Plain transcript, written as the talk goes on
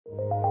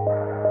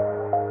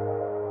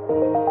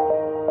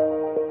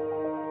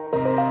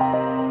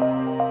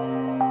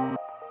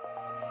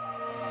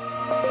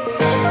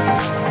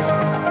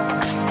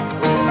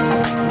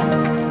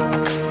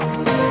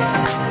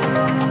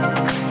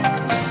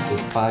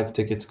5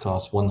 tickets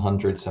cost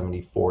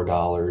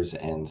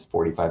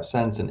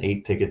 $174.45, and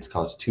 8 tickets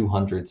cost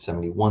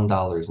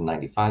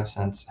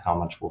 $271.95. How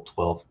much will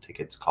 12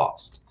 tickets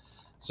cost?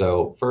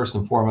 So first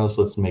and foremost,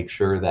 let's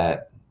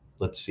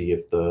see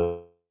if the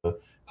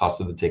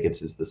cost of the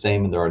tickets is the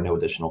same and there are no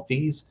additional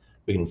fees.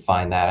 We can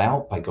find that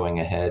out by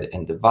going ahead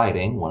and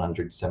dividing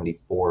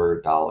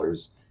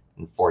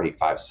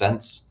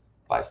 $174.45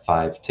 by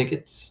 5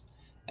 tickets.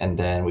 And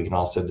then we can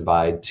also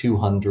divide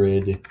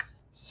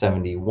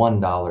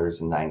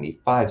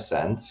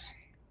 $271.95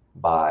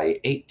 by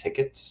 8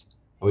 tickets.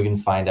 And we can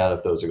find out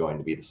if those are going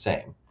to be the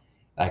same.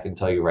 And I can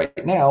tell you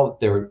right now,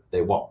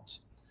 they won't.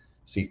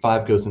 See,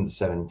 5 goes into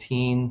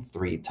 17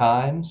 3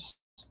 times.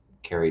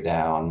 Carry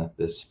down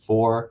this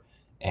 4.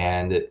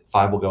 And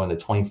 5 will go into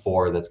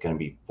 24. That's going to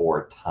be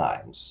 4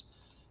 times.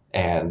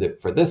 And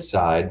for this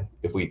side,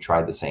 if we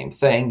tried the same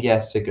thing,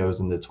 yes, it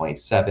goes into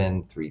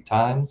 27 3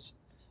 times.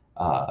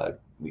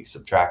 We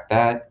subtract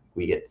that,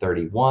 we get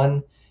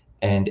 31.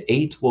 And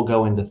 8 will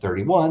go into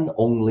 31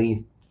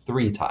 only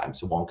 3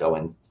 times. It won't go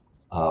in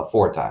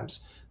 4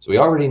 times. So we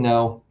already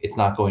know it's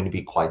not going to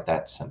be quite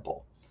that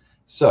simple.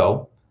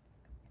 So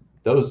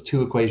those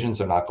two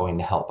equations are not going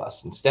to help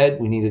us. Instead,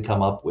 we need to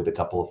come up with a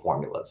couple of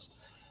formulas.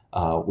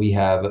 We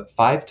have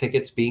 5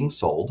 tickets being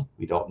sold.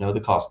 We don't know the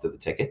cost of the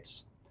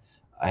tickets.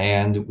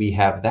 And we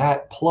have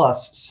that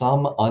plus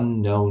some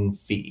unknown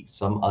fee,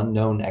 some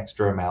unknown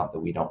extra amount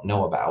that we don't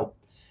know about.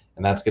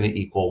 And that's going to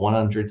equal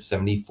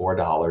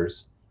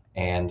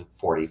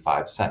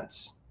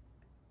 $174.45.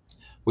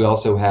 We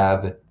also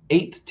have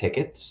 8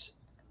 tickets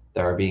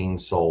that are being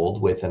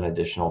sold with an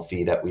additional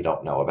fee that we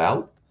don't know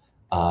about.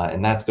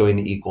 And that's going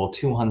to equal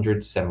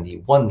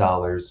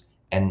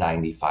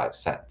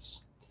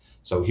 $271.95.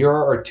 So here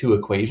are our 2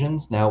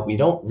 equations. Now, we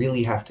don't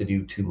really have to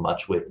do too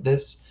much with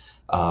this.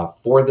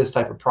 For this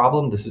type of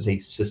problem, this is a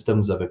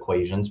systems of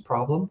equations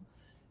problem.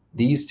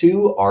 These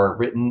 2 are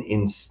written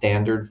in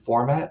standard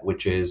format,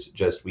 which is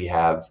just we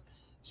have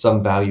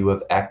some value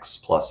of x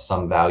plus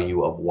some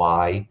value of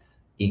y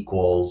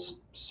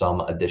equals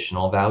some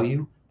additional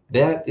value.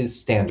 That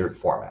is standard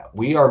format.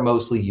 We are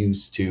mostly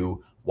used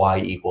to y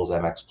equals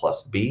mx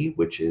plus b,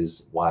 which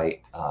is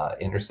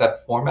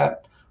y-intercept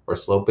format or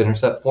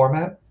slope-intercept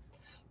format.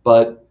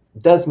 But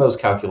Desmos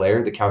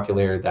calculator, the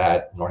calculator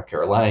that North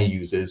Carolina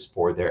uses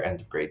for their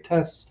end-of-grade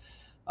tests,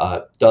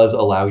 does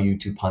allow you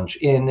to punch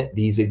in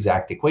these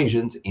exact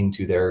equations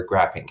into their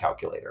graphing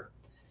calculator.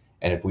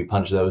 And if we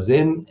punch those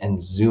in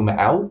and zoom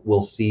out,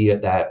 we'll see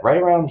that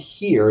right around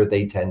here,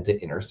 they tend to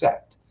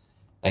intersect.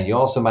 And you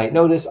also might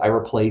notice I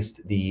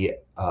replaced the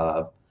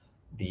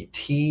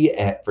T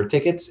for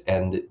tickets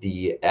and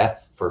the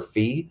F for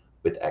fee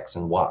with X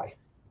and Y.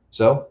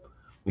 So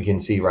we can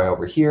see right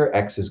over here,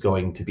 X is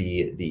going to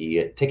be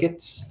the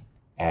tickets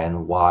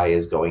and Y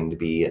is going to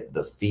be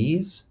the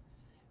fees.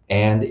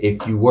 And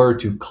if you were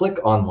to click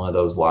on one of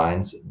those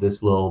lines,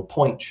 this little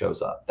point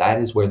shows up. That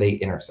is where they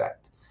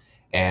intersect.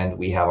 And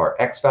we have our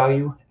X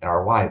value and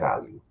our Y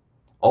value,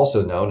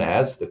 also known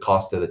as the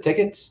cost of the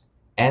tickets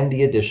and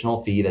the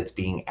additional fee that's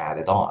being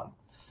added on.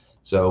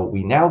 So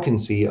we now can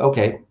see,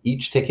 okay,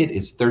 each ticket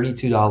is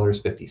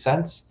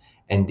 $32.50,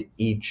 and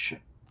each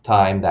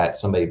time that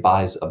somebody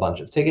buys a bunch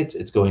of tickets,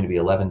 it's going to be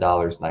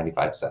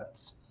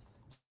 $11.95.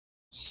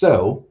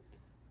 So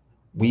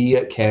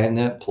we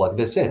can plug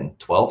this in.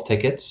 12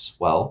 tickets,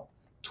 well,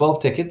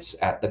 12 tickets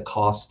at the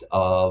cost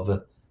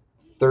of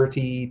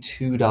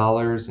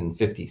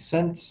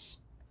 $32.50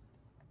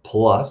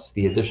 plus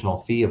the additional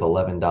fee of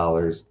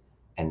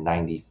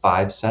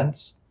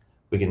 $11.95.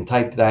 We can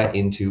type that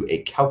into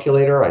a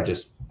calculator. I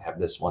just have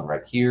this one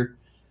right here.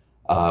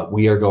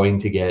 We are going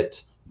to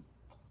get,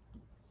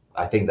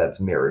 I think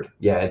that's mirrored.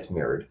 Yeah, it's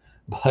mirrored.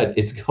 But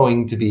it's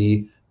going to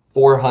be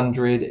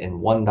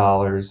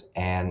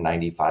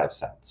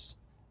 $401.95.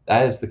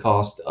 That is the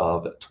cost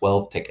of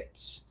 12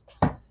 tickets.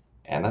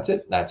 And that's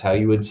it. That's how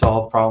you would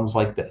solve problems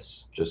like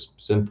this. Just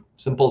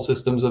simple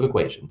systems of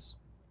equations.